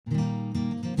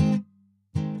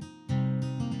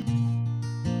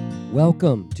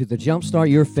Welcome to the Jumpstart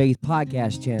Your Faith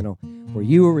podcast channel, where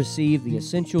you will receive the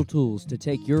essential tools to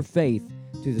take your faith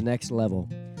to the next level.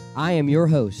 I am your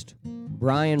host,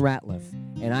 Bryan,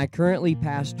 and I currently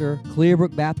pastor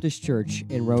Clearbrook Baptist Church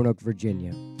in Roanoke,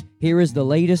 Virginia. Here is the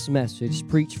latest message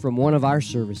preached from one of our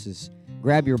services.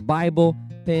 Grab your Bible,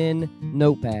 pen,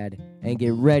 notepad, and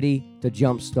get ready to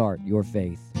jumpstart your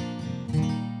faith.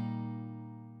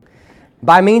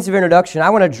 By means of introduction,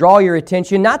 I want to draw your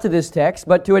attention not to this text,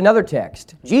 but to another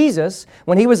text. Jesus,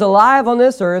 when he was alive on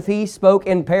this earth, he spoke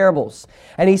in parables.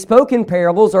 And he spoke in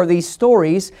parables, or these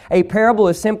stories. A parable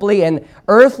is simply an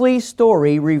earthly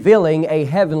story revealing a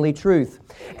heavenly truth.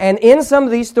 And in some of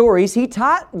these stories, he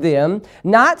taught them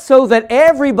not so that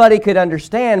everybody could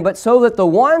understand, but so that the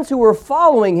ones who were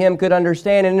following him could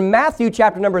understand. And in Matthew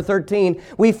chapter number 13,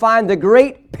 we find the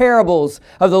great parables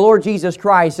of the Lord Jesus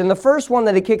Christ. And the first one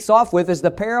that he kicks off with is the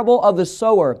parable of the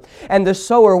sower. And the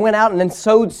sower went out and then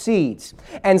sowed seeds.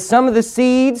 And some of the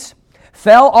seeds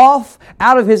fell off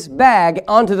out of his bag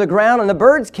onto the ground, and the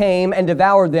birds came and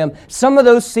devoured them. Some of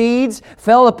those seeds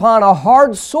fell upon a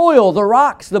hard soil, the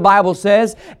rocks, the Bible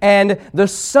says, and the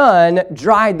sun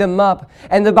dried them up.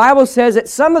 And the Bible says that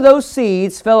some of those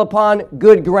seeds fell upon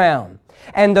good ground,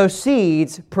 and those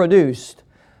seeds produced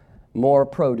more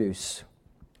produce.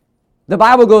 The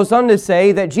Bible goes on to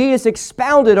say that Jesus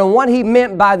expounded on what he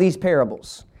meant by these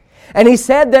parables. And he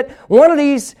said that one of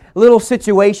these little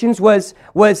situations was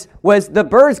the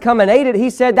birds come and ate it. He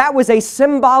said that was a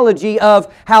symbology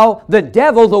of how the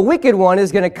devil, the wicked one,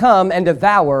 is going to come and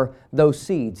devour those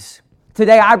seeds.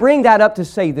 Today I bring that up to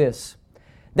say this,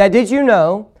 that did you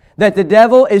know that the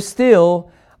devil is still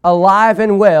alive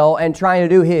and well and trying to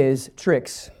do his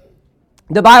tricks?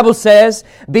 The Bible says,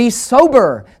 be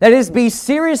sober. That is, be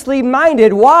seriously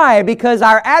minded. Why? Because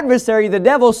our adversary, the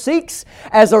devil, seeks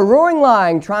as a roaring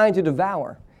lion trying to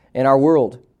devour in our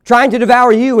world. Trying to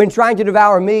devour you and trying to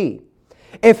devour me.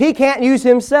 If he can't use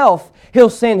himself, he'll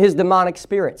send his demonic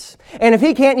spirits. And if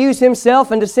he can't use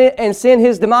himself and send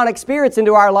his demonic spirits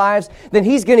into our lives, then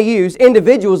he's going to use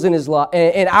individuals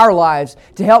in our lives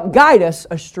to help guide us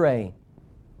astray.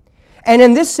 And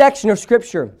in this section of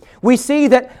Scripture, we see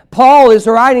that Paul is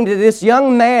writing to this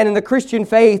young man in the Christian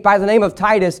faith by the name of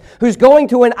Titus, who's going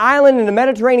to an island in the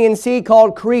Mediterranean Sea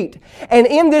called Crete. And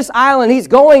in this island, he's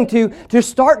going to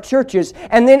start churches.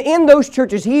 And then in those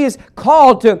churches, he is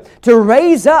called to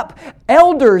raise up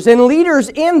elders and leaders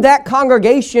in that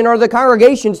congregation or the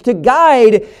congregations to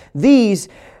guide these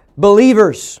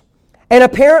believers. And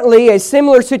apparently, a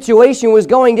similar situation was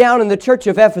going down in the church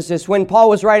of Ephesus when Paul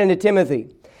was writing to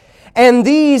Timothy. And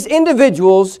these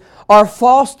individuals are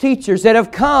false teachers that have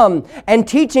come and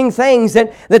teaching things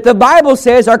that the Bible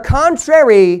says are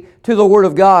contrary to the Word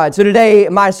of God. So today,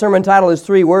 my sermon title is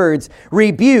 3 words: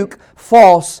 Rebuke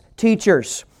false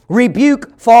teachers.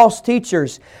 Rebuke false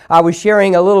teachers. I was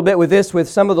sharing a little bit with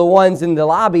some of the ones in the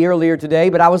lobby earlier today,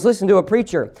 but I was listening to a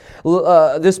preacher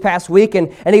this past week,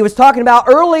 and he was talking about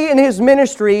early in his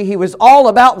ministry, he was all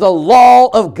about the law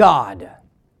of God.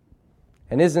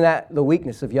 And isn't that the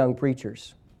weakness of young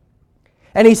preachers?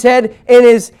 And he said in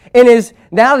his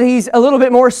now that he's a little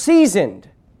bit more seasoned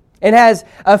and has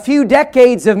a few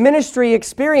decades of ministry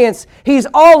experience, he's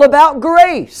all about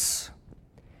grace.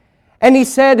 And he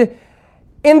said,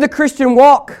 in the Christian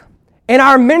walk, in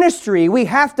our ministry, we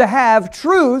have to have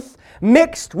truth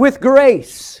mixed with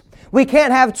grace. We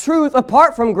can't have truth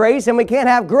apart from grace, and we can't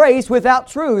have grace without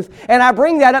truth. And I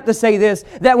bring that up to say this,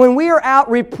 that when we are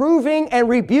out reproving and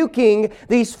rebuking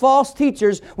these false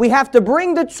teachers, we have to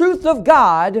bring the truth of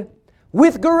God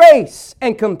with grace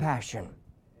and compassion.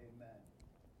 Amen.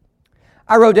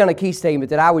 I wrote down a key statement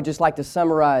that I would just like to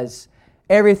summarize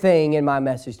everything in my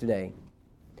message today.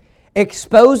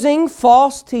 Exposing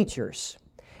false teachers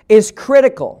is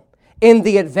critical in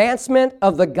the advancement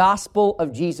of the gospel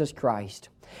of Jesus Christ.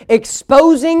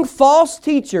 Exposing false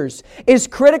teachers is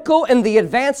critical in the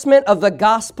advancement of the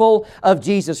gospel of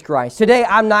Jesus Christ. Today,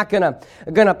 I'm not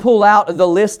gonna pull out the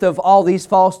list of all these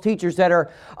false teachers that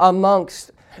are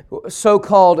amongst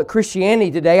so-called Christianity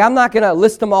today. I'm not going to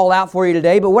list them all out for you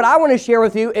today, but what I want to share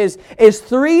with you is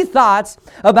 3 thoughts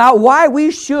about why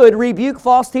we should rebuke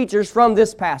false teachers from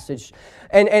this passage.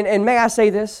 And may I say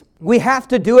this? We have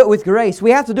to do it with grace.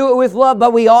 We have to do it with love,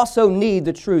 but we also need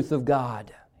the truth of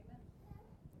God.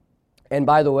 And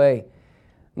by the way,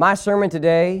 my sermon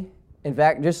today, in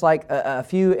fact, just like a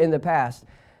few in the past,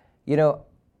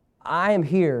 I am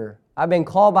here. I've been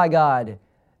called by God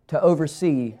to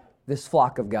oversee this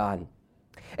flock of God.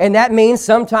 And that means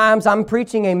sometimes I'm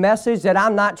preaching a message that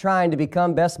I'm not trying to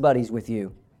become best buddies with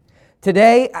you.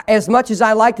 Today, as much as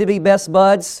I like to be best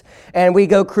buds, and we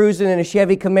go cruising in a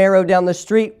Chevy Camaro down the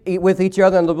street with each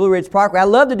other on the Blue Ridge Parkway, I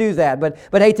love to do that. But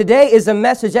hey, today is a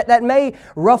message that may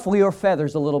ruffle your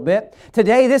feathers a little bit.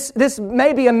 Today, this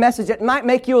may be a message that might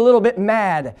make you a little bit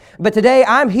mad. But today,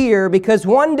 I'm here because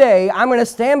one day I'm going to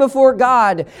stand before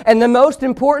God. And the most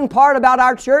important part about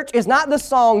our church is not the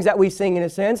songs that we sing, in a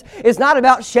sense. It's not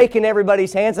about shaking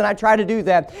everybody's hands, and I try to do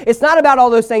that. It's not about all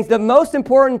those things. The most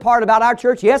important part about our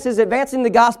church, yes, is advancing the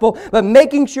gospel, but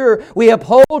making sure we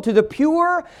uphold to the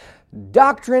pure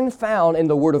doctrine found in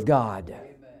the Word of God.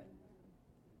 Amen.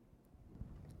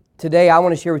 Today, I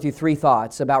want to share with you 3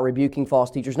 thoughts about rebuking false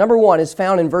teachers. Number 1 is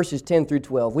found in verses 10 through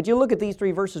 12. Would you look at these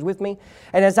 3 verses with me?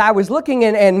 And as I was looking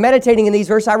and meditating in these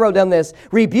verses, I wrote down this: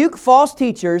 rebuke false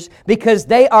teachers because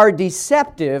they are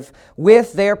deceptive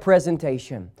with their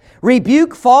presentation.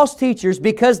 Rebuke false teachers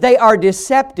because they are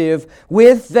deceptive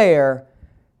with their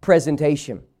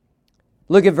presentation.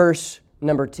 Look at verse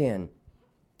number 10.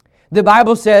 The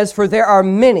Bible says, "For there are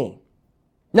many."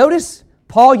 Notice,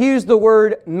 Paul used the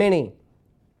word many.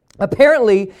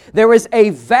 Apparently, there was a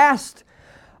vast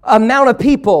amount of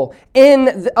people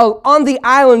on the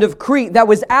island of Crete that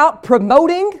was out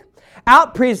promoting,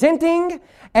 out presenting,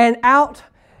 and out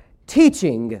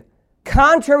teaching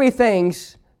contrary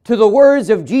things to the words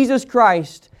of Jesus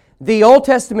Christ, the Old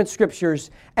Testament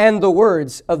Scriptures, and the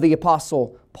words of the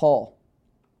Apostle Paul.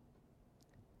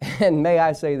 And may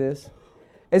I say this?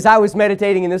 As I was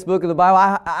meditating in this book of the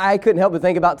Bible, I couldn't help but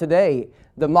think about today,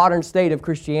 the modern state of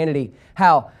Christianity,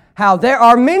 how there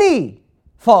are many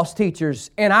false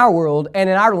teachers in our world and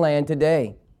in our land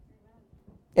today.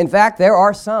 In fact, there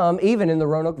are some even in the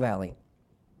Roanoke Valley.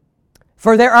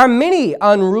 For there are many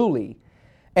unruly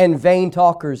and vain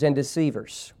talkers and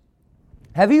deceivers.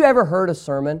 Have you ever heard a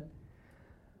sermon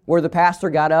where the pastor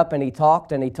got up and he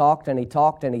talked and he talked and he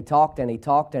talked and he talked and he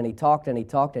talked and he talked and he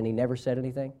talked and he never said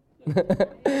anything?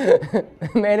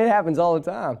 Man, it happens all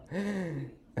the time.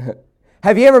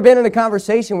 Have you ever been in a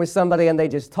conversation with somebody and they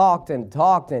just talked and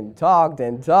talked and talked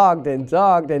and talked and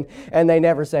talked and they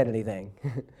never said anything?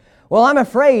 Well, I'm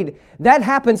afraid that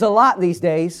happens a lot these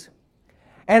days.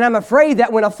 And I'm afraid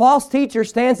that when a false teacher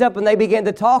stands up and they begin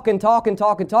to talk and talk and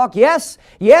talk and talk, yes,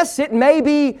 it may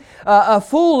be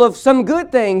full of some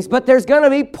good things, but there's going to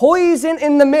be poison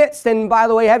in the midst. And by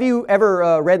the way, have you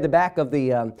ever read the back of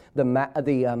the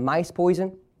mice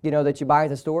poison? That you buy at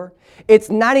the store? It's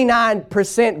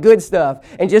 99% good stuff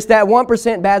and just that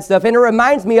 1% bad stuff. And it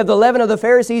reminds me of the leaven of the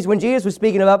Pharisees when Jesus was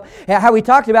speaking about how he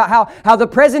talked about how the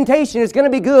presentation is going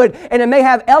to be good and it may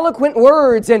have eloquent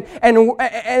words and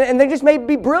they just may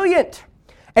be brilliant.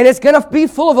 And it's going to be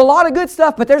full of a lot of good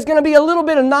stuff, but there's going to be a little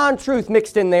bit of non-truth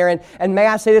mixed in there. And may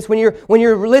I say this, when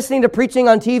you're listening to preaching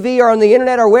on TV or on the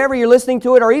internet or wherever you're listening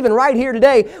to it, or even right here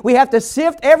today, we have to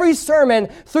sift every sermon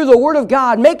through the Word of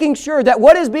God, making sure that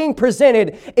what is being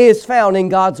presented is found in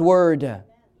God's Word.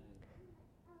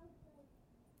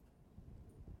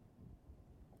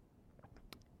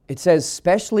 It says,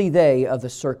 especially they of the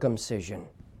circumcision.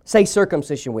 Say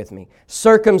circumcision with me.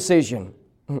 Circumcision.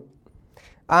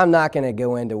 I'm not going to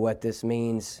go into what this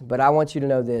means, but I want you to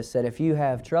know this, that if you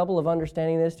have trouble of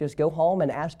understanding this, just go home and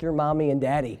ask your mommy and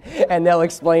daddy, and they'll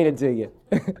explain it to you.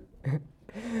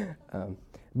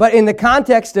 But in the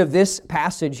context of this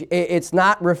passage, it's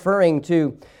not referring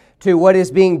to what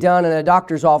is being done in a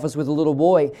doctor's office with a little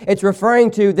boy. It's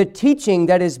referring to the teaching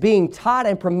that is being taught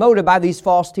and promoted by these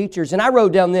false teachers. And I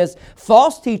wrote down this: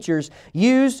 false teachers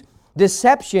use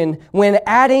deception when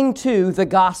adding to the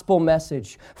gospel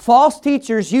message. False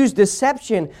teachers use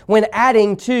deception when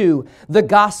adding to the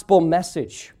gospel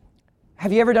message.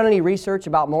 Have you ever done any research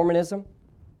about Mormonism?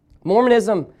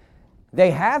 Mormonism,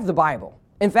 they have the Bible.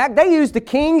 In fact, they use the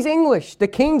King's English, the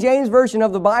King James Version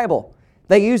of the Bible.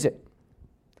 They use it.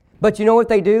 But you know what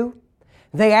they do?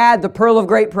 They add the Pearl of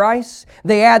Great Price,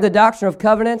 they add the Doctrine of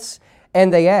Covenants,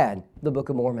 and they add the Book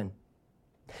of Mormon.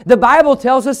 The Bible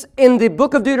tells us in the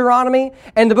book of Deuteronomy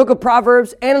and the book of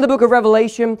Proverbs and in the book of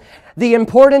Revelation the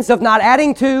importance of not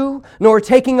adding to nor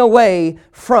taking away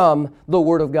from the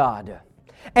Word of God.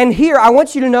 And here, I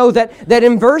want you to know that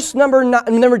in verse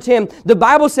number 10, the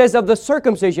Bible says of the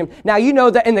circumcision. Now, you know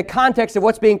that in the context of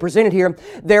what's being presented here,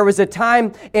 there was a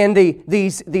time in the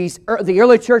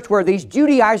early church where these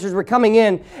Judaizers were coming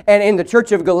in, and in the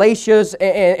church of Galatians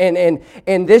and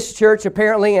in this church,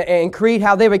 apparently, in Crete,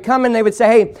 how they would come and they would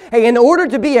say, hey, in order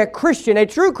to be a Christian, a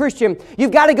true Christian,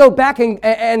 you've got to go back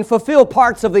and fulfill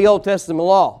parts of the Old Testament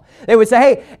law. They would say,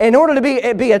 hey, in order to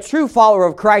be a true follower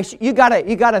of Christ, you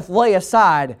gotta lay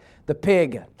aside the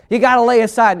pig. You gotta lay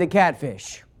aside the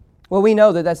catfish. Well, we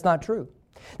know that that's not true.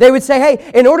 They would say,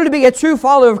 hey, in order to be a true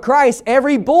follower of Christ,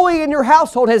 every boy in your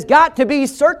household has got to be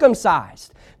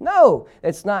circumcised. No,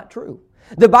 it's not true.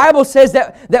 The Bible says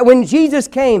that when Jesus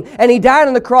came and He died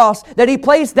on the cross, that He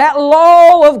placed that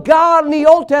law of God in the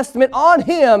Old Testament on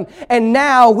Him, and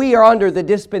now we are under the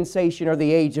dispensation or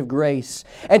the age of grace.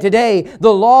 And today,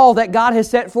 the law that God has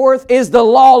set forth is the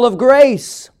law of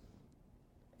grace.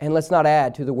 And let's not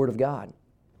add to the Word of God.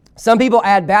 Some people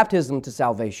add baptism to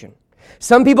salvation.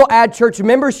 Some people add church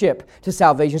membership to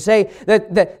salvation. Say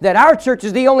that our church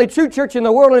is the only true church in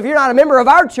the world, and if you're not a member of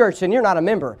our church, then you're not a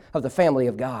member of the family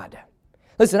of God.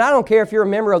 Listen, I don't care if you're a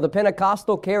member of the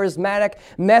Pentecostal, Charismatic,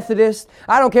 Methodist.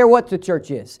 I don't care what the church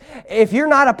is. If you're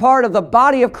not a part of the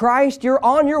body of Christ, you're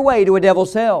on your way to a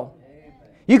devil's hell.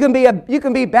 You can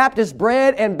be Baptist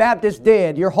bred and Baptist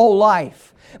dead your whole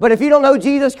life. But if you don't know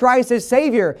Jesus Christ as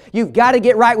Savior, you've got to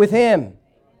get right with Him.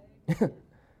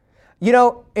 You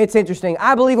know, it's interesting.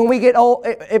 I believe when we get old,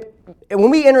 when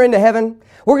we enter into heaven,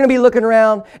 we're going to be looking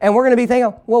around and we're going to be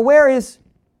thinking, well, where's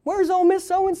old Miss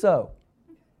So-and-so?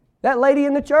 That lady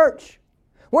in the church.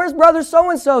 Where's brother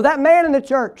so-and-so? That man in the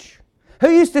church who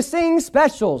used to sing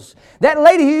specials. That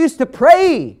lady who used to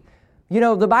pray. You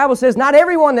know, the Bible says, not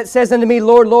everyone that says unto me,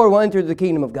 Lord, Lord, will enter the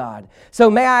kingdom of God. So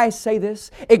may I say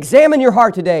this? Examine your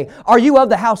heart today. Are you of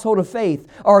the household of faith?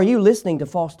 Or are you listening to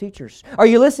false teachers? Are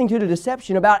you listening to the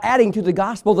deception about adding to the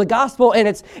gospel? The gospel in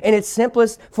its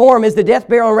simplest form is the death,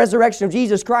 burial, and resurrection of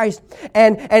Jesus Christ.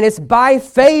 And it's by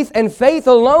faith and faith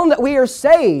alone that we are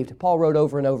saved. Paul wrote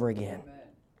over and over again.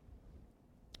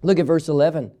 Look at verse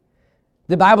 11.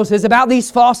 The Bible says about these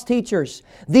false teachers,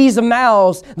 these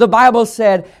mouths, the Bible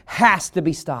said, has to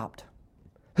be stopped,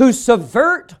 who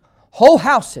subvert whole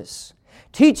houses,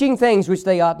 teaching things which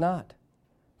they ought not,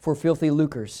 for filthy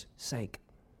lucre's sake.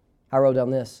 I wrote down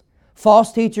this.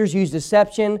 False teachers use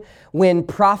deception when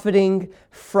profiting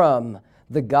from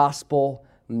the gospel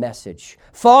message.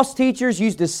 False teachers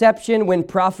use deception when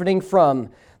profiting from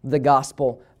the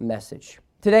gospel message.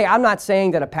 Today, I'm not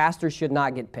saying that a pastor should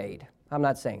not get paid. I'm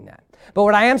not saying that. But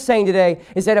what I am saying today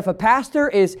is that if a pastor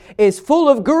is full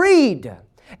of greed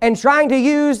and trying to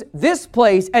use this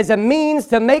place as a means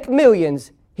to make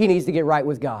millions, he needs to get right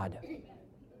with God.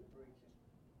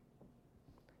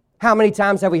 How many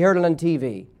times have we heard it on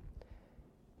TV?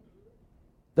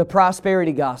 The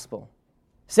prosperity gospel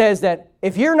says that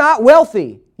if you're not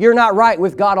wealthy, you're not right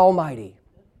with God Almighty.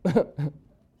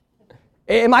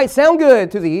 It might sound good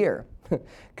to the ear,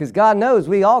 because God knows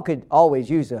we all could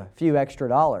always use a few extra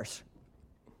dollars.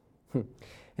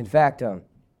 In fact, do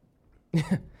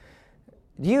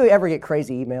you ever get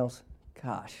crazy emails?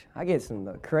 Gosh, I get some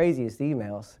of the craziest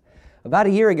emails. About a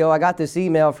year ago, I got this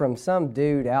email from some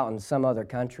dude out in some other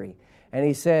country. And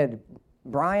he said,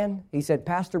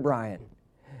 Pastor Bryan,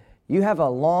 you have a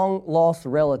long-lost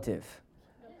relative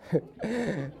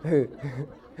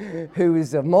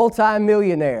who's a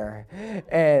multimillionaire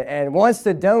and wants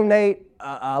to donate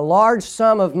a large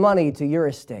sum of money to your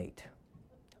estate.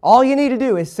 All you need to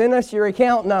do is send us your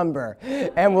account number,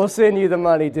 and we'll send you the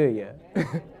money to you.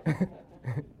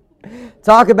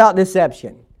 Talk about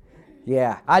deception.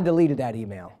 Yeah, I deleted that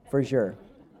email, for sure.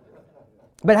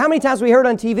 But how many times have we heard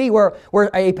on TV where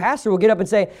a pastor will get up and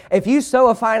say, if you sow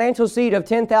a financial seed of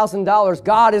 $10,000,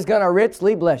 God is going to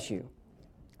richly bless you.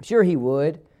 Sure, He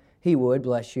would. He would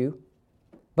bless you.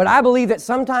 But I believe that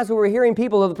sometimes when we're hearing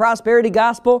people of the prosperity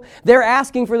gospel, they're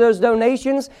asking for those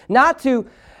donations not to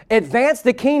advance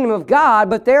the kingdom of God,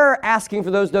 but they're asking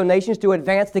for those donations to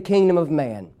advance the kingdom of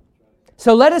man.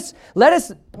 So let us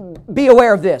be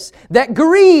aware of this, that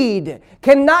greed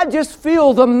cannot just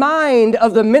fill the mind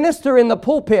of the minister in the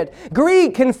pulpit.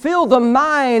 Greed can fill the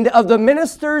mind of the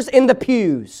ministers in the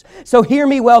pews. So hear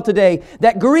me well today,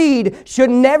 that greed should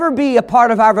never be a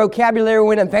part of our vocabulary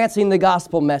when advancing the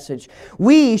gospel message.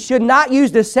 We should not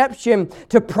use deception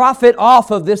to profit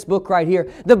off of this book right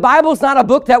here. The Bible's not a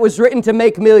book that was written to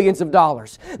make millions of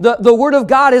dollars. The Word of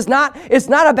God is not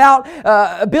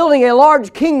about building a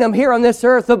large kingdom here on this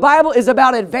earth. The Bible is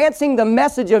about advancing the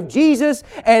message of Jesus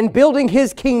and building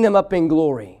His kingdom up in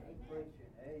glory.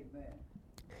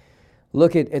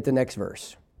 Look at the next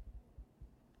verse.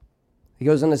 He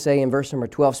goes on to say in verse number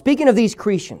 12, speaking of these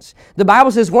Cretians, the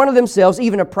Bible says one of themselves,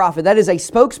 even a prophet, that is a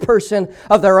spokesperson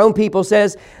of their own people,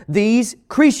 says, these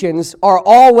Cretians are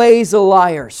always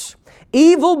liars,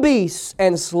 evil beasts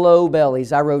and slow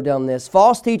bellies. I wrote down this.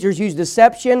 False teachers use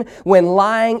deception when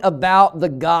lying about the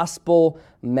gospel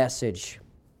message.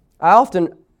 I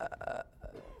often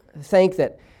think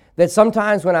that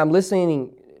sometimes when I'm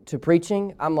listening to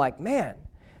preaching, I'm like, man,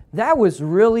 that was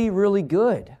really, really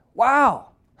good.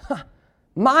 Wow.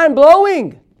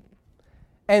 Mind-blowing.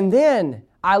 And then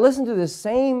I listen to this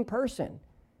same person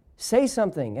say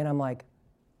something, and I'm like,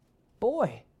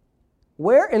 boy,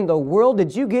 where in the world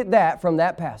did you get that from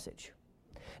that passage?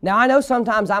 Now, I know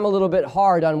sometimes I'm a little bit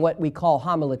hard on what we call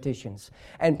homileticians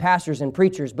and pastors and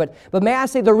preachers, but may I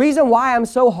say the reason why I'm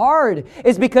so hard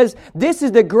is because this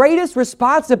is the greatest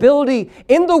responsibility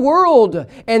in the world,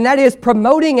 and that is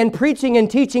promoting and preaching and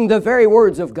teaching the very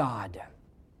words of God.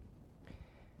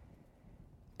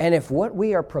 And if what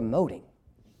we are promoting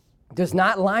does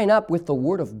not line up with the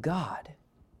Word of God,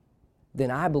 then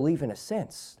I believe in a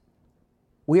sense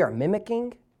we are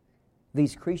mimicking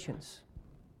these Cretans.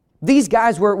 These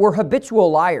guys were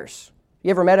habitual liars. You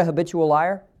ever met a habitual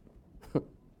liar?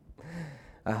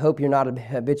 I hope you're not a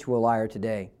habitual liar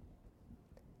today.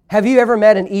 Have you ever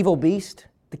met an evil beast?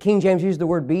 The King James used the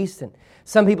word beast, and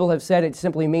some people have said it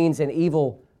simply means an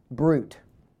evil brute.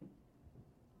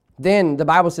 Then the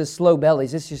Bible says slow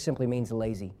bellies. This just simply means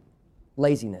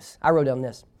laziness. I wrote down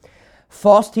this.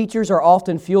 False teachers are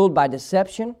often fueled by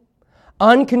deception,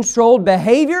 uncontrolled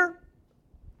behavior,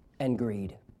 and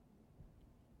greed.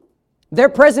 Their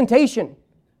presentation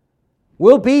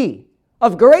will be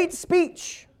of great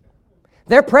speech.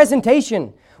 Their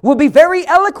presentation will be very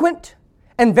eloquent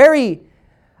and very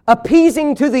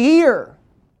appeasing to the ear.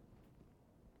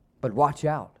 But watch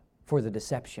out for the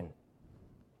deception.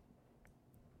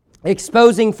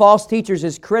 Exposing false teachers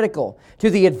is critical to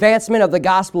the advancement of the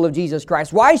gospel of Jesus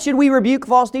Christ. Why should we rebuke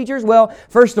false teachers? Well,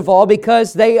 first of all,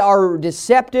 because they are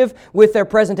deceptive with their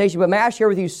presentation. But may I share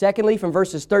with you, secondly, from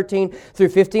verses 13 through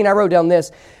 15, I wrote down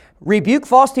this. Rebuke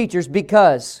false teachers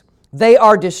because they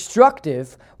are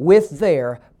destructive with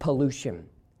their pollution.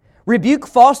 Rebuke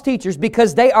false teachers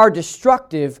because they are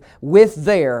destructive with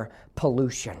their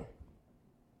pollution.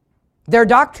 Their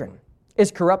doctrine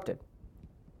is corrupted.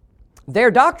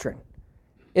 Their doctrine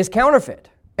is counterfeit,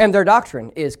 and their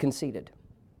doctrine is conceited.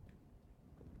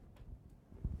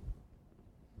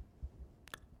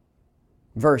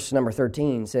 Verse number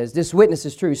 13 says, this witness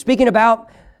is true. Speaking about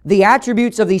the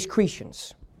attributes of these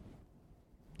Cretans.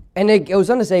 And it goes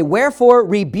on to say, wherefore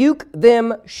rebuke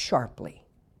them sharply,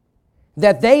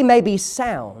 that they may be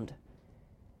sound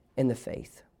in the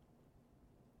faith.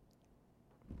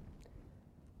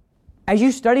 As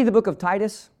you study the book of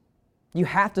Titus, you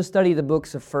have to study the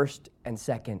books of 1st and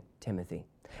 2nd Timothy.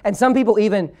 And some people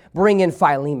even bring in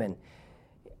Philemon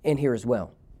in here as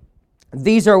well.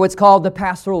 These are what's called the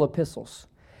pastoral epistles.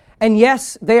 And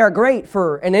yes, they are great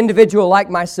for an individual like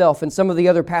myself and some of the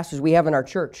other pastors we have in our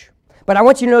church. But I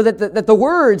want you to know that the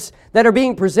words that are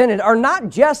being presented are not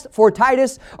just for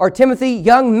Titus or Timothy,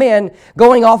 young men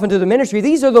going off into the ministry.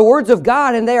 These are the words of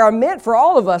God, and they are meant for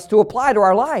all of us to apply to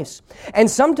our lives. And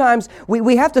sometimes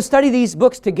we have to study these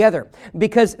books together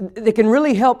because they can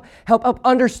really help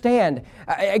understand,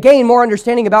 gain more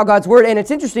understanding about God's Word. And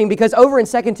it's interesting because over in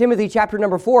 2 Timothy chapter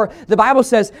number 4, the Bible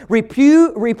says,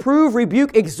 reprove,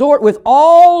 rebuke, exhort with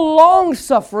all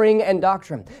long-suffering and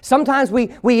doctrine. Sometimes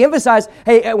we emphasize,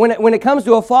 hey, when it comes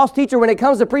to a false teacher, when it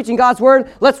comes to preaching God's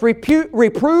Word, let's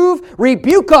reprove,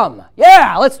 rebuke them.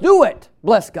 Yeah, let's do it.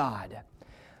 Bless God.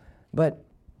 But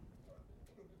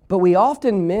we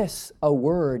often miss a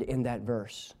word in that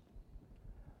verse.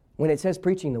 When it says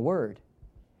preaching the Word,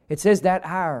 it says that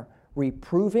our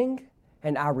reproving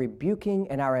and our rebuking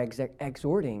and our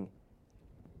exhorting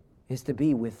is to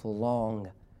be with long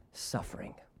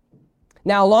suffering.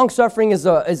 Now, long-suffering is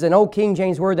an old King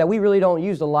James word that we really don't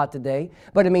use a lot today,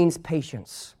 but it means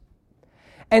patience.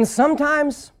 And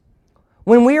sometimes,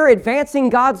 when we are advancing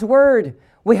God's Word,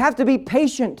 we have to be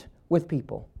patient with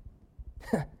people.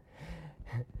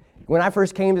 When I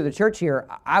first came to the church here,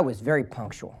 I was very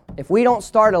punctual. If we don't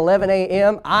start 11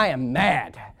 a.m., I am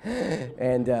mad.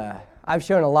 And I've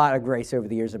shown a lot of grace over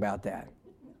the years about that.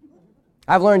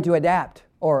 I've learned to adapt,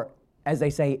 or as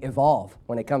they say, evolve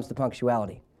when it comes to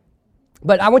punctuality.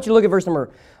 But I want you to look at verse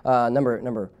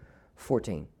number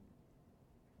 14.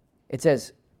 It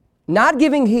says, not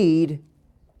giving heed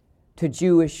to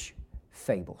Jewish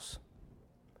fables.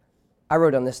 I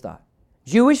wrote on this thought.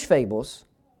 Jewish fables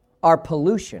are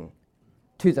pollution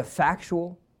to the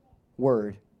factual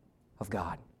Word of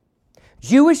God.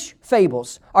 Jewish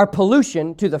fables are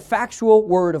pollution to the factual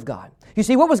Word of God. You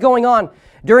see, what was going on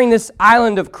during this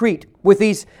island of Crete with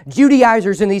these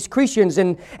Judaizers and these Cretans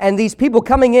and these people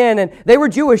coming in, and they were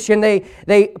Jewish and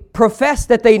they professed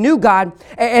that they knew God,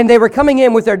 and they were coming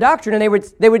in with their doctrine, and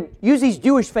they would use these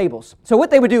Jewish fables. So what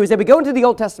they would do is they would go into the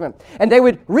Old Testament and they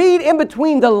would read in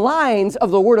between the lines of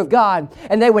the Word of God,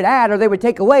 and they would add or they would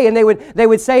take away, and they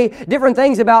would say different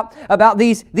things about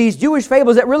these Jewish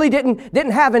fables that really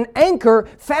didn't have an anchor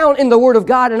found in the Word of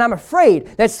God. And I'm afraid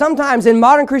that sometimes in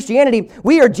modern Christianity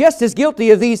we are just as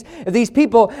guilty of these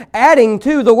people adding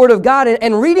to the Word of God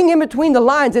and reading in between the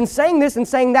lines and saying this and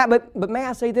saying that. But may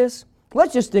I say this?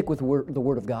 Let's just stick with the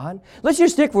Word of God. Let's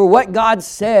just stick with what God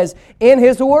says in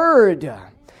His Word.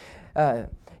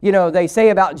 They say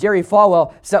about Jerry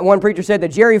Falwell, one preacher said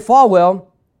that Jerry Falwell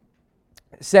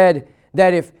said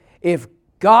that if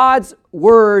God's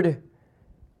Word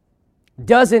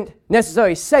doesn't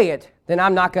necessarily say it, then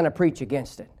I'm not going to preach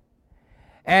against it.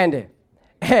 And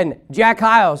Jack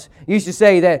Hyles used to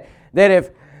say that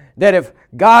if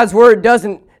God's Word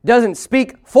doesn't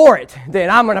speak for it, then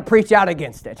I'm going to preach out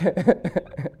against it.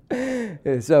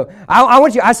 So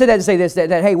I said that to say this, that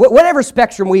hey, whatever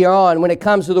spectrum we are on when it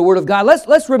comes to the Word of God,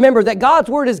 let's remember that God's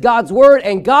Word is God's Word,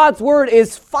 and God's Word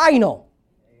is final.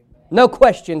 No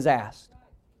questions asked.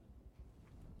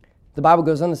 The Bible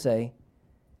goes on to say,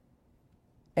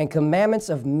 and commandments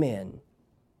of men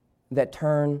that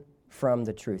turn from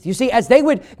the truth. You see, as they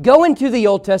would go into the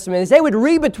Old Testament, as they would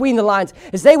read between the lines,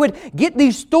 as they would get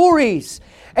these stories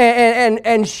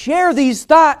and share these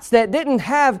thoughts that didn't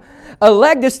have a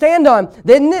leg to stand on,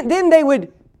 then they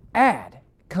would add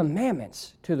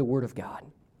commandments to the Word of God.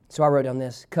 So I wrote down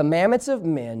this: commandments of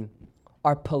men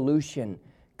are pollution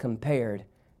compared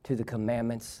to the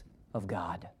commandments of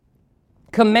God.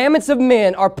 Commandments of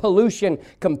men are pollution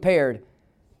compared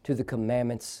to the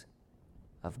commandments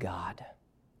of God.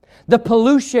 The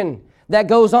pollution that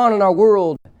goes on in our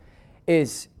world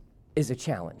is a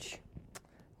challenge.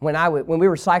 When we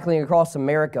were cycling across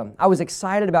America, I was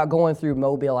excited about going through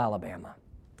Mobile, Alabama,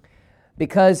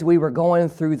 because we were going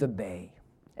through the bay.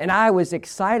 And I was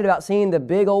excited about seeing the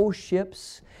big old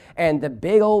ships and the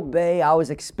big old bay. I was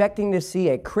expecting to see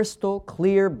a crystal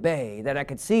clear bay that I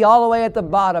could see all the way at the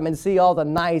bottom and see all the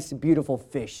nice, beautiful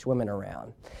fish swimming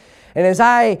around. And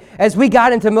as we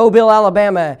got into Mobile,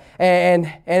 Alabama, and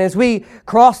as we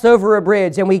crossed over a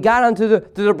bridge and we got onto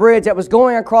the bridge that was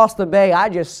going across the bay, I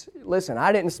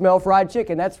didn't smell fried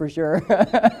chicken, that's for sure.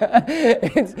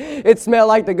 It smelled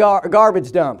like the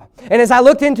garbage dump. And as I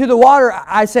looked into the water,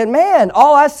 I said, man,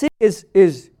 all I see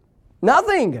is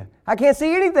nothing. I can't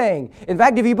see anything. In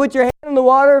fact, if you put your hand in the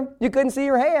water, you couldn't see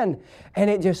your hand. And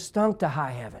it just stunk to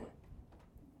high heaven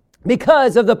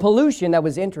because of the pollution that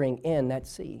was entering in that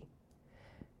sea.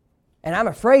 And I'm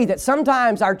afraid that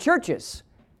sometimes our churches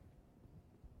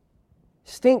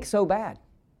stink so bad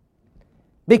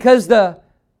because the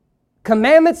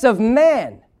commandments of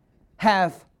man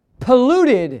have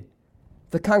polluted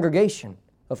the congregation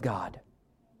of God.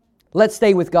 Let's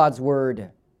stay with God's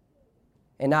Word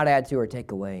and not add to or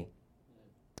take away.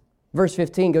 Verse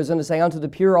 15 goes on to say, unto the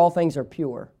pure all things are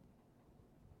pure.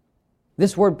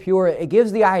 This word pure, it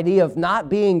gives the idea of not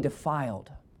being defiled.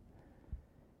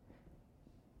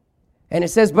 And it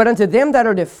says, but unto them that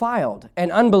are defiled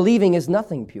and unbelieving is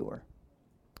nothing pure,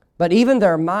 but even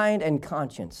their mind and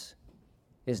conscience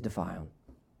is defiled.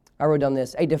 I wrote down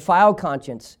this: a defiled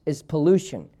conscience is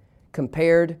pollution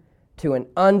compared to an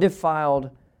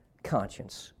undefiled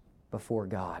conscience before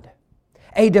God.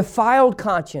 A defiled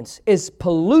conscience is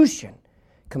pollution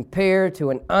compared to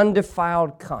an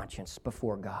undefiled conscience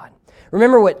before God.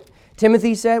 Remember what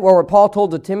Timothy said, or what Paul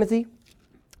told to Timothy?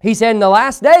 He said, in the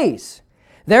last days,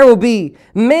 there will be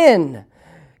men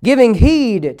giving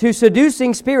heed to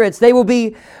seducing spirits. They will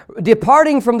be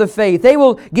departing from the faith. They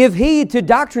will give heed to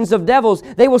doctrines of devils.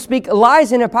 They will speak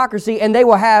lies and hypocrisy, and they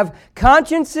will have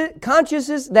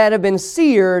consciences that have been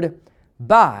seared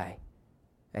by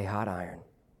a hot iron.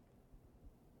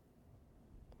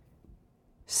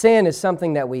 Sin is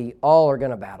something that we all are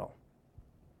going to battle.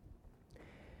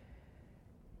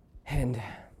 And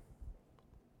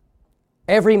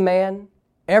every man,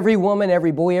 every woman,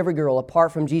 every boy, every girl,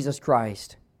 apart from Jesus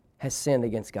Christ, has sinned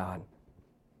against God.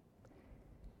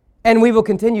 And we will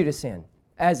continue to sin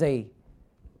as a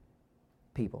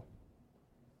people.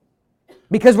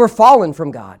 Because we're fallen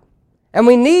from God. And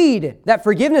we need that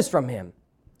forgiveness from Him.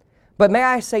 But may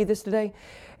I say this today?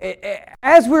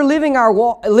 As we're living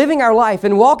our life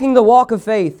and walking the walk of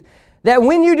faith, that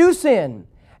when you do sin,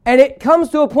 and it comes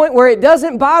to a point where it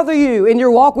doesn't bother you in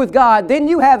your walk with God, then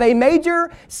you have a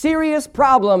major, serious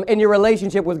problem in your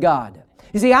relationship with God.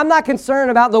 You see, I'm not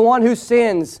concerned about the one who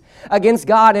sins against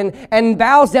God and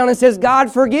bows down and says,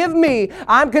 God, forgive me.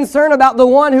 I'm concerned about the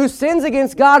one who sins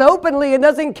against God openly and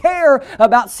doesn't care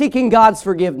about seeking God's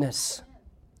forgiveness.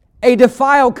 A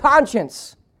defiled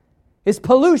conscience is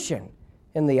pollution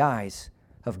in the eyes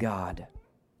of God.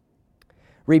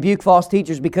 Rebuke false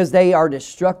teachers because they are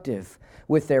destructive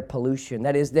with their pollution.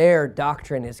 That is, their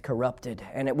doctrine is corrupted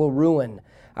and it will ruin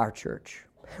our church.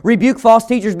 Rebuke false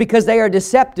teachers because they are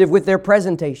deceptive with their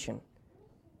presentation.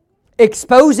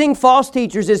 Exposing false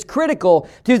teachers is critical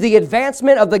to the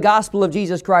advancement of the gospel of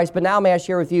Jesus Christ. But now may I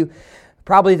share with you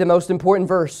probably the most important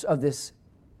verse of this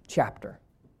chapter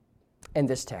and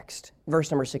this text. Verse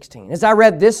number 16. As I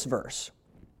read this verse,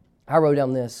 I wrote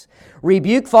down this.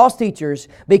 Rebuke false teachers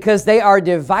because they are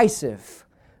divisive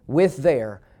with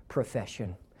their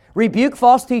profession. Rebuke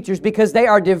false teachers because they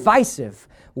are divisive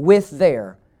with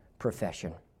their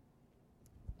profession.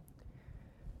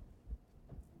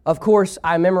 Of course,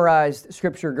 I memorized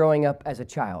Scripture growing up as a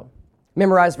child.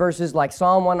 Memorized verses like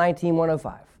Psalm 119,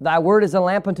 105. Thy word is a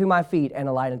lamp unto my feet and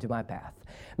a light unto my path.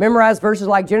 Memorized verses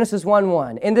like Genesis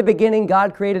 1:1. In the beginning,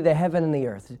 God created the heaven and the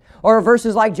earth. Or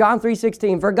verses like John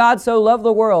 3:16. For God so loved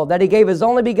the world that He gave His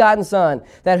only begotten Son,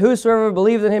 that whosoever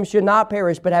believes in Him should not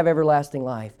perish but have everlasting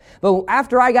life. But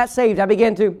after I got saved,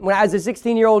 when I was a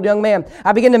 16-year-old young man,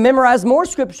 I began to memorize more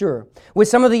Scripture with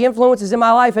some of the influences in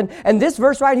my life. And this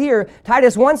verse right here,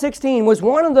 Titus 1:16, was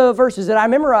one of the verses that I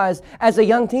memorized as a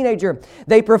young teenager.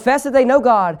 They profess that they know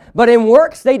God, but in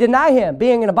works they deny Him,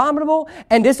 being an abominable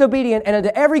and disobedient, and unto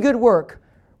every good work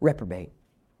reprobate.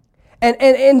 And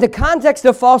in the context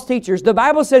of false teachers, the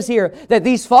Bible says here that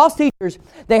these false teachers,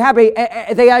 they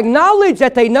acknowledge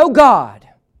that they know God,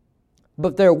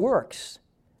 but their works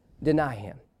deny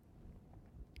Him.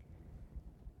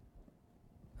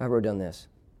 I wrote down this.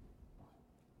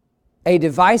 A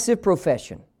divisive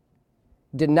profession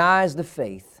denies the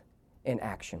faith in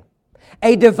action.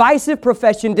 A divisive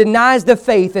profession denies the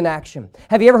faith in action.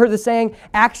 Have you ever heard the saying,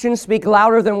 actions speak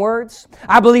louder than words?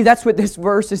 I believe that's what this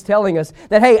verse is telling us.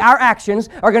 That, hey, our actions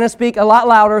are going to speak a lot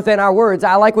louder than our words.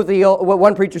 I like what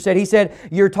one preacher said. He said,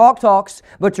 your talk talks,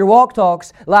 but your walk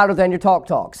talks louder than your talk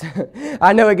talks.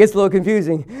 I know it gets a little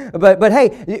confusing. But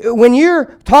hey, when you're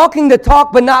talking the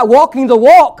talk but not walking the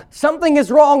walk, something is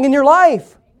wrong in your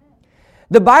life.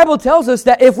 The Bible tells us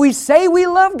that if we say we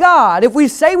love God, if we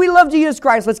say we love Jesus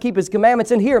Christ, let's keep His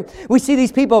commandments. And here we see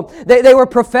these people, they were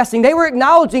professing, they were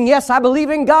acknowledging, yes, I believe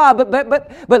in God,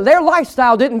 but their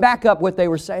lifestyle didn't back up what they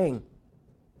were saying.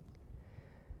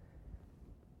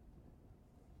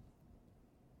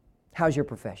 How's your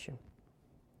profession?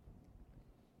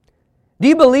 Do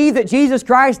you believe that Jesus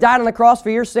Christ died on the cross for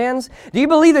your sins? Do you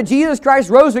believe that Jesus Christ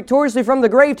rose victoriously from the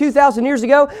grave 2,000 years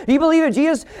ago? Do you believe that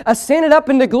Jesus ascended up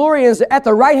into glory and is at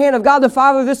the right hand of God the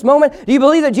Father this moment? Do you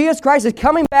believe that Jesus Christ is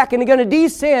coming back and going to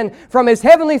descend from His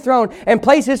heavenly throne and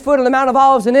place His foot on the Mount of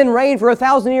Olives and then reign for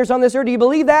 1,000 years on this earth? Do you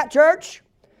believe that, church?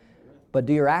 But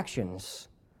do your actions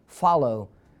follow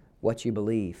what you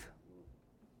believe?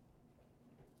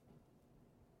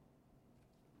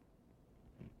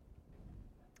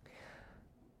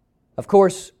 Of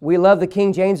course, we love the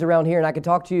King James around here, and I can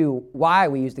talk to you why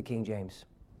we use the King James.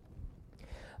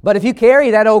 But if you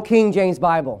carry that old King James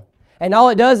Bible, and all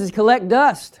it does is collect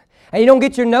dust, and you don't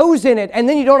get your nose in it, and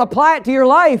then you don't apply it to your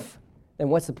life, then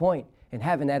what's the point in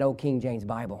having that old King James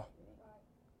Bible?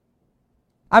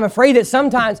 I'm afraid that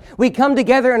sometimes we come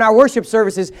together in our worship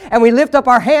services and we lift up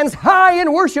our hands high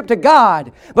in worship to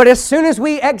God. But as soon as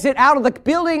we exit out of the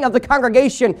building of the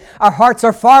congregation, our hearts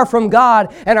are far from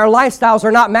God and our lifestyles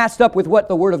are not matched up with what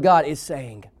the Word of God is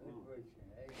saying.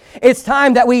 It's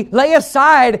time that we lay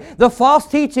aside the false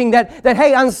teaching that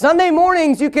hey, on Sunday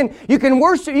mornings you can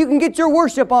worship, you can get your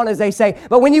worship on, as they say.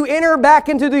 But when you enter back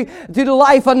into the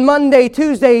life on Monday,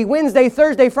 Tuesday, Wednesday,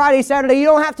 Thursday, Friday, Saturday, you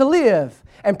don't have to live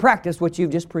and practice what you've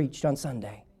just preached on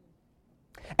Sunday.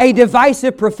 A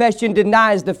divisive profession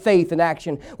denies the faith in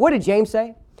action. What did James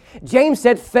say? James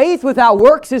said, faith without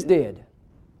works is dead.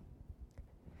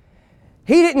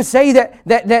 He didn't say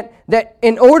that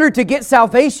in order to get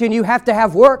salvation you have to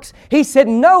have works. He said,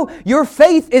 no, your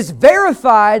faith is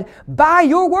verified by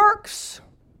your works.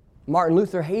 Martin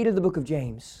Luther hated the book of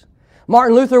James.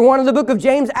 Martin Luther wanted the book of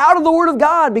James out of the Word of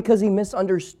God because he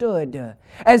misunderstood.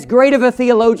 As great of a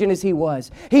theologian as he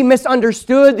was, he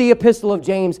misunderstood the epistle of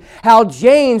James. How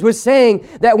James was saying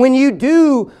that when you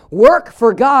do work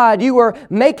for God, you are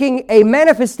making a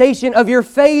manifestation of your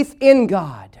faith in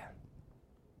God.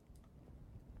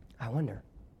 I wonder,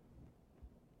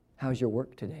 how's your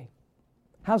work today?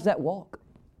 How's that walk?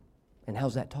 And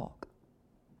how's that talk?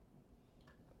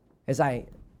 As I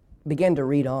began to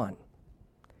read on,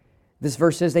 this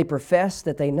verse says they profess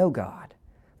that they know God,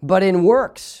 but in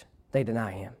works they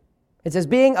deny Him. It says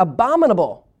being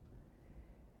abominable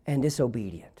and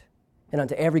disobedient, and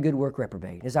unto every good work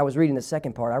reprobate. As I was reading the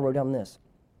second part, I wrote down this.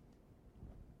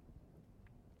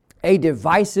 A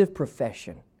divisive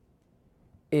profession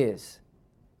is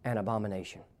an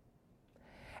abomination.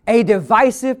 A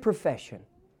divisive profession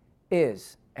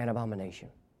is an abomination.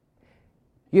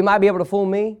 You might be able to fool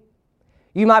me.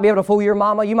 You might be able to fool your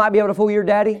mama. You might be able to fool your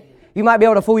daddy. You might be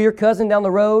able to fool your cousin down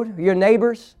the road, your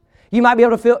neighbors. You might be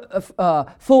able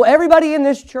to fool everybody in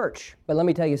this church. But let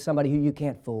me tell you somebody who you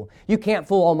can't fool. You can't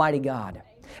fool Almighty God.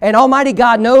 And Almighty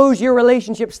God knows your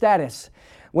relationship status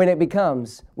when it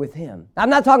becomes with Him. I'm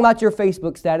not talking about your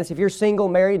Facebook status, if you're single,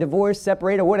 married, divorced,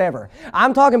 separated, whatever.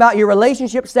 I'm talking about your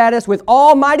relationship status with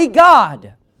Almighty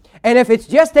God. And if it's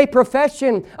just a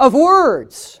profession of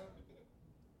words,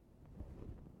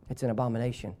 it's an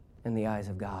abomination in the eyes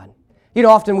of God. You know,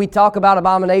 often we talk about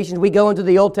abominations. We go into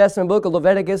the Old Testament book of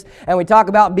Leviticus and we talk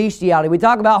about bestiality. We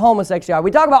talk about homosexuality.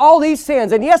 We talk about all these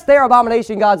sins. And yes, they're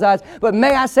abomination in God's eyes. But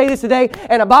may I say this today?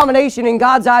 An abomination in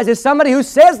God's eyes is somebody who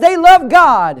says they love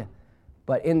God,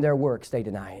 but in their works they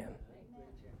deny Him.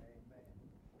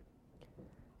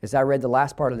 As I read the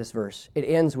last part of this verse, it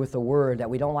ends with a word that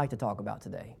we don't like to talk about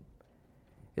today.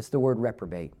 It's the word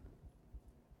reprobate.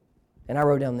 And I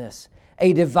wrote down this: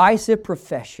 a divisive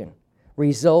profession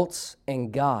results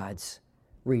in God's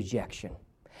rejection.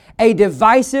 A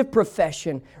divisive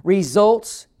profession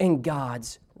results in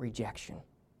God's rejection.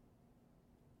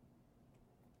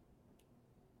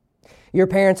 Your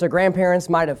parents or grandparents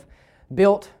might have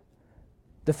built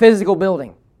the physical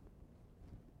building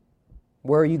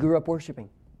where you grew up worshiping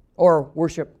or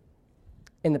worship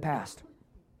in the past.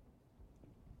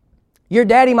 Your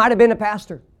daddy might have been a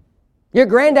pastor. Your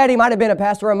granddaddy might have been a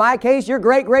pastor. In my case, your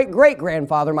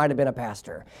great-great-great-grandfather might have been a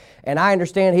pastor. And I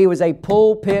understand he was a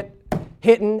pulpit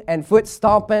hitting and foot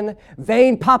stomping,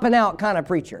 vein popping out kind of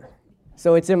preacher.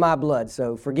 So it's in my blood,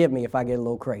 so forgive me if I get a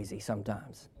little crazy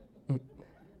sometimes.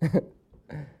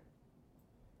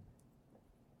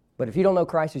 But if you don't know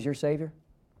Christ as your Savior,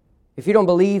 if you don't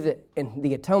believe that in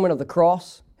the atonement of the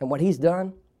cross and what He's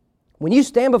done, when you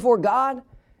stand before God,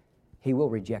 He will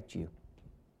reject you.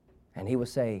 And He will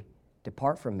say,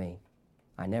 "Depart from me,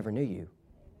 I never knew you,"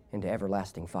 into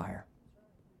everlasting fire.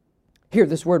 Here,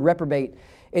 this word reprobate,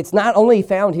 it's not only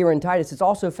found here in Titus, it's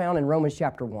also found in Romans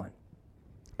chapter 1.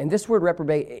 And this word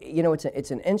reprobate, you know,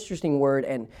 it's an interesting word,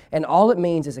 and all it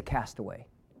means is a castaway.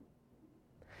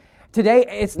 Today,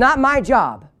 it's not my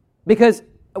job, because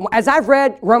as I've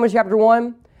read Romans chapter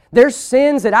 1, there's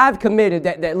sins that I've committed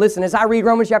that, listen, as I read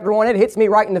Romans chapter 1, it hits me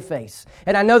right in the face.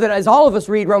 And I know that as all of us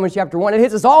read Romans chapter 1, it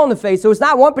hits us all in the face. So it's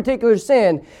not one particular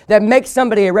sin that makes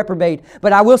somebody a reprobate.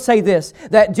 But I will say this,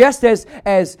 that just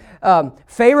as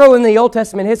Pharaoh in the Old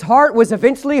Testament, his heart was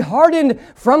eventually hardened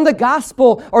from the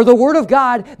gospel or the Word of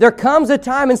God, there comes a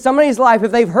time in somebody's life,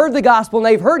 if they've heard the gospel and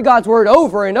they've heard God's Word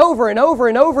over and over and over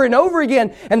and over and over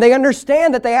again, and they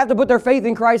understand that they have to put their faith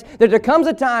in Christ, that there comes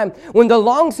a time when the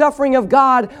long-suffering of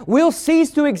God will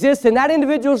cease to exist in that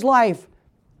individual's life,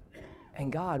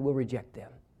 and God will reject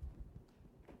them.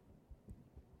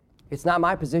 It's not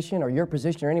my position or your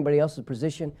position or anybody else's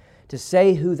position to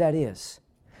say who that is.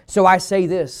 So I say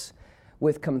this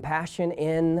with compassion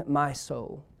in my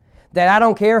soul, that I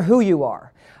don't care who you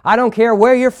are. I don't care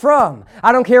where you're from.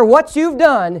 I don't care what you've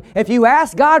done. If you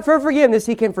ask God for forgiveness,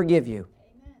 He can forgive you.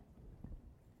 Amen.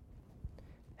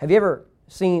 Have you ever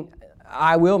seen,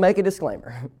 I will make a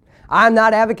disclaimer, I'm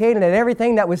not advocating that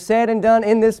everything that was said and done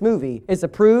in this movie is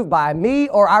approved by me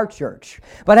or our church.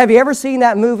 But have you ever seen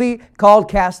that movie called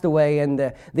Castaway,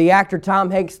 and the actor Tom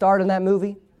Hanks starred in that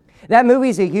movie? That movie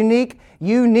is a unique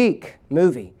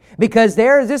movie, because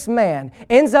there this man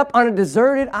ends up on a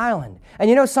deserted island. And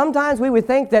you know, sometimes we would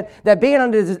think that being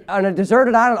on a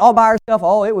deserted island all by ourselves,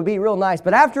 oh, it would be real nice.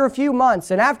 But after a few months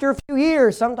and after a few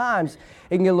years, sometimes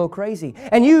it can get a little crazy.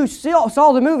 And you still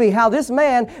saw the movie, how this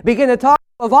man began to talk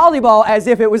volleyball as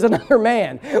if it was another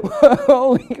man.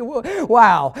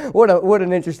 Wow, what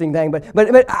an interesting thing.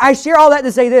 But I share all that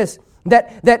to say this,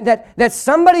 that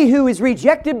somebody who is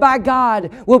rejected by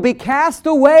God will be cast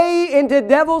away into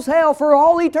devil's hell for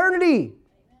all eternity.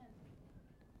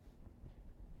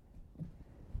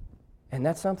 And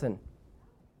that's something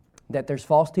that there's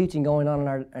false teaching going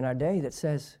on in our day that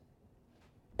says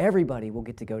everybody will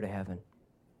get to go to heaven.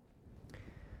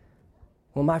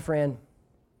 Well, my friend,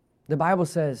 the Bible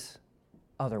says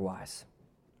otherwise.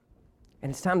 And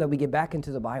it's time that we get back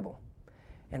into the Bible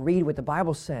and read what the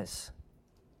Bible says.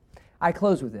 I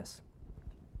close with this.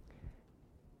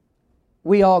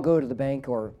 We all go to the bank,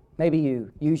 or maybe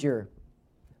you use your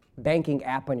banking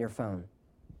app on your phone.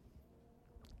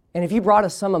 And if you brought a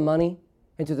sum of money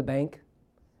into the bank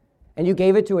and you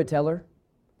gave it to a teller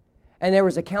and there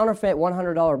was a counterfeit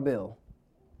 $100 bill,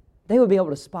 they would be able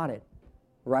to spot it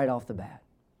right off the bat.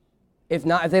 If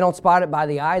not, if they don't spot it by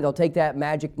the eye, they'll take that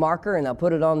magic marker and they'll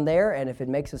put it on there, and if it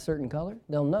makes a certain color,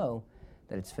 they'll know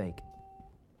that it's fake.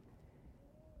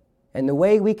 And the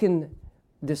way we can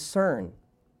discern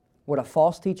what a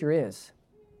false teacher is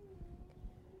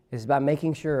by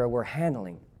making sure we're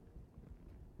handling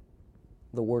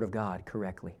the Word of God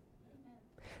correctly.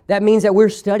 That means that we're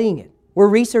studying it, we're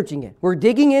researching it, we're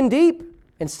digging in deep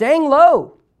and staying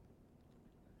low,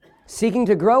 seeking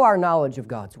to grow our knowledge of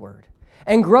God's Word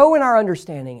and grow in our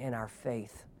understanding and our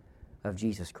faith of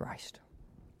Jesus Christ.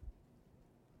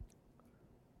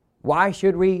 Why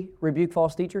should we rebuke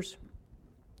false teachers?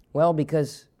 Well,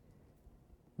 because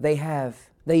they are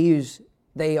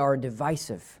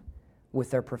divisive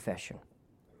with their profession.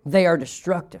 They are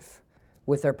destructive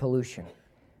with their pollution.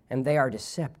 And they are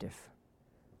deceptive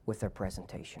with their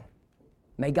presentation.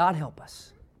 May God help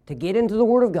us to get into the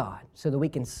Word of God so that we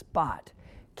can spot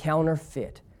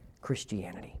counterfeit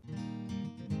Christianity.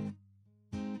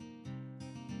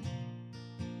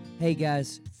 Hey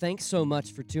guys, thanks so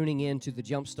much for tuning in to the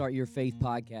Jumpstart Your Faith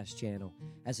podcast channel.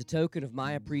 As a token of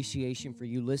my appreciation for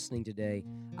you listening today,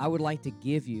 I would like to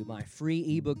give you my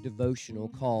free ebook devotional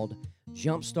called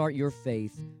Jumpstart Your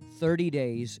Faith, 30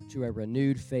 Days to a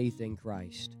Renewed Faith in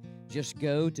Christ. Just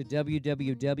go to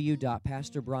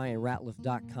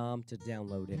www.pastorbryanratliff.com to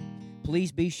download it.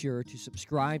 Please be sure to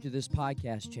subscribe to this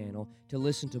podcast channel to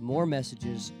listen to more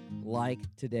messages like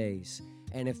today's.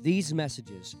 And if these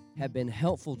messages have been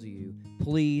helpful to you,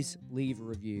 please leave a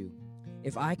review.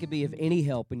 If I could be of any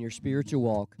help in your spiritual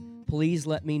walk, please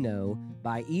let me know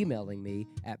by emailing me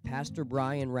at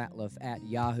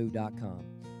pastorbryanratliff@yahoo.com.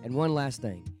 And one last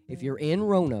thing, if you're in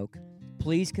Roanoke,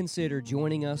 please consider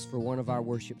joining us for one of our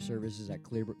worship services at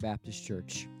Clearbrook Baptist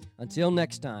Church. Until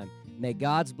next time, may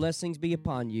God's blessings be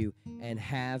upon you and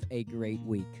have a great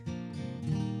week.